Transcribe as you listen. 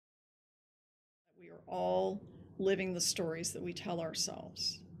all living the stories that we tell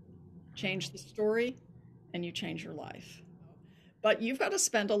ourselves. Change the story and you change your life. But you've got to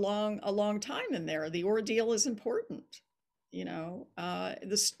spend a long time in there. The ordeal is important.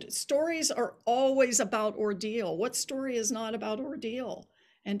 The stories are always about ordeal. What story is not about ordeal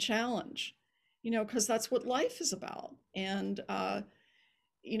and challenge? Because that's what life is about. And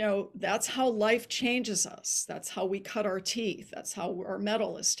that's how life changes us. That's how we cut our teeth. That's how our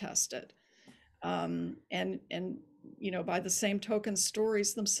metal is tested. And by the same token,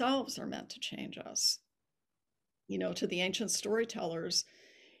 stories themselves are meant to change us. To the ancient storytellers,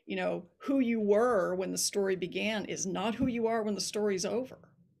 who you were when the story began is not who you are when the story's over.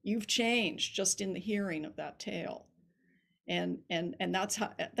 You've changed just in the hearing of that tale. And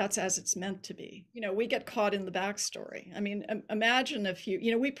that's as it's meant to be. We get caught in the backstory. I mean, imagine if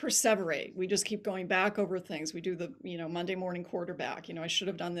we perseverate. We just keep going back over things. We do the Monday morning quarterback. I should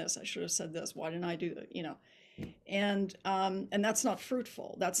have done this. I should have said this. Why didn't I do that? And that's not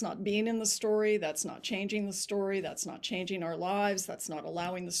fruitful. That's not being in the story. That's not changing the story. That's not changing our lives. That's not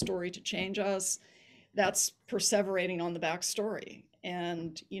allowing the story to change us. That's perseverating on the backstory.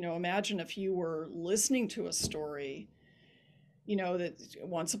 And imagine if you were listening to a story that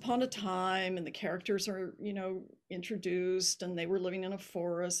once upon a time, and the characters are introduced, and they were living in a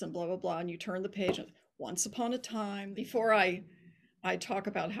forest and blah blah blah, and you turn the page and once upon a time. Before I talk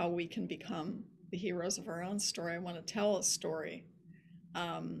about how we can become the heroes of our own story, I want to tell a story,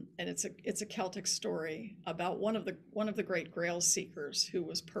 and it's a Celtic story about one of the great Grail seekers, who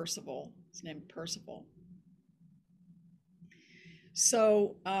was Percival. His name Percival.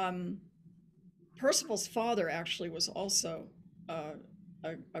 So Percival's father actually was also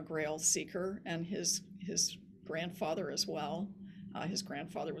a Grail seeker, and his grandfather as well. His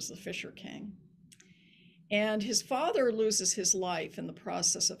grandfather was the Fisher King. And his father loses his life in the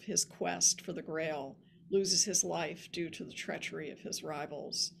process of his quest for the Grail, loses his life due to the treachery of his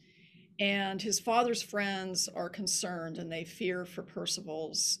rivals. And his father's friends are concerned, and they fear for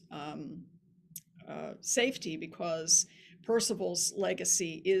Percival's safety, because Percival's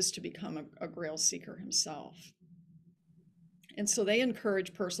legacy is to become a Grail seeker himself. And so they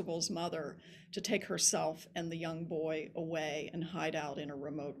encourage Percival's mother to take herself and the young boy away and hide out in a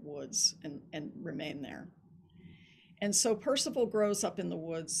remote woods and remain there. And so Percival grows up in the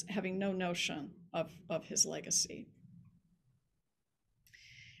woods, having no notion of his legacy.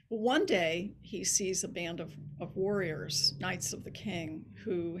 Well, one day he sees a band of warriors, knights of the king,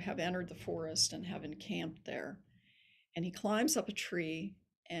 who have entered the forest and have encamped there. And he climbs up a tree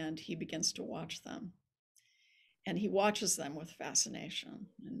and he begins to watch them. And he watches them with fascination.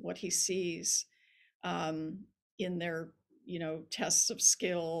 And what he sees in their tests of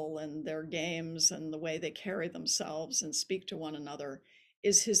skill and their games and the way they carry themselves and speak to one another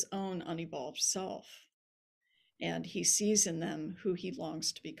is his own unevolved self. And he sees in them who he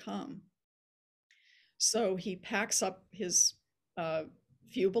longs to become. So he packs up his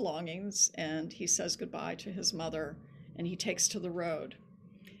few belongings and he says goodbye to his mother, and he takes to the road.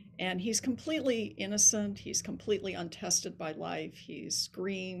 And he's completely innocent. He's completely untested by life. He's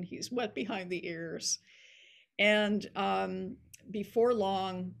green. He's wet behind the ears. And before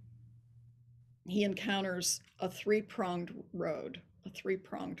long, he encounters a three-pronged road, a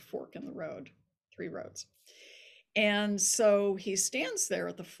three-pronged fork in the road, 3 roads. And so he stands there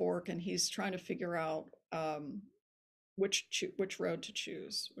at the fork, and he's trying to figure out which road to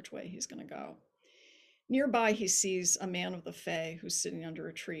choose, which way he's going to go. Nearby, he sees a man of the Fae who's sitting under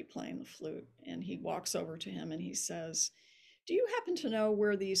a tree playing the flute, and he walks over to him and he says, "Do you happen to know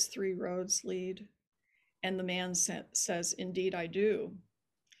where these 3 roads lead?" And the man says, "Indeed, I do."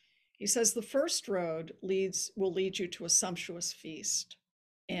 He says, "The first road will lead you to a sumptuous feast,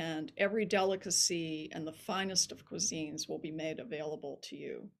 and every delicacy and the finest of cuisines will be made available to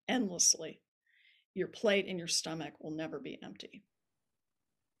you endlessly. Your plate and your stomach will never be empty.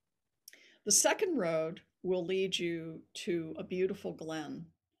 The second road will lead you to a beautiful glen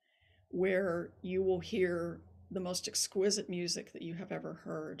where you will hear the most exquisite music that you have ever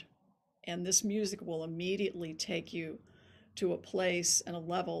heard. And this music will immediately take you to a place and a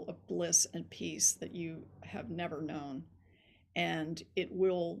level of bliss and peace that you have never known. And it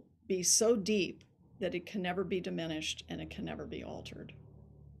will be so deep that it can never be diminished and it can never be altered.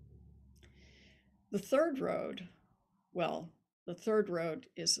 The third road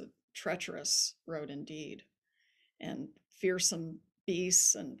is a treacherous road indeed, and fearsome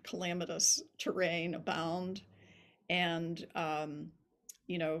beasts and calamitous terrain abound. And,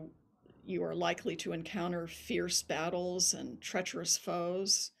 you are likely to encounter fierce battles and treacherous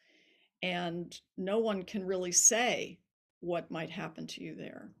foes, and no one can really say what might happen to you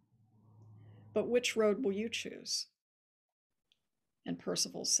there. But which road will you choose? And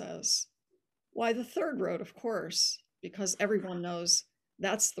Percival says, why, the third road, of course, because everyone knows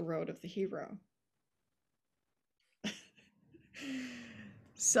that's the road of the hero.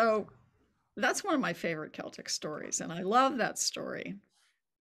 So that's one of my favorite Celtic stories, and I love that story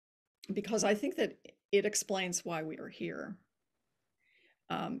because I think that it explains why we are here.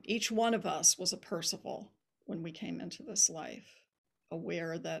 Each one of us was a Percival when we came into this life,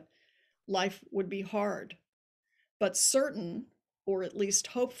 aware that life would be hard, but certain, or at least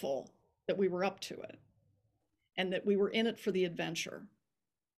hopeful, that we were up to it and that we were in it for the adventure.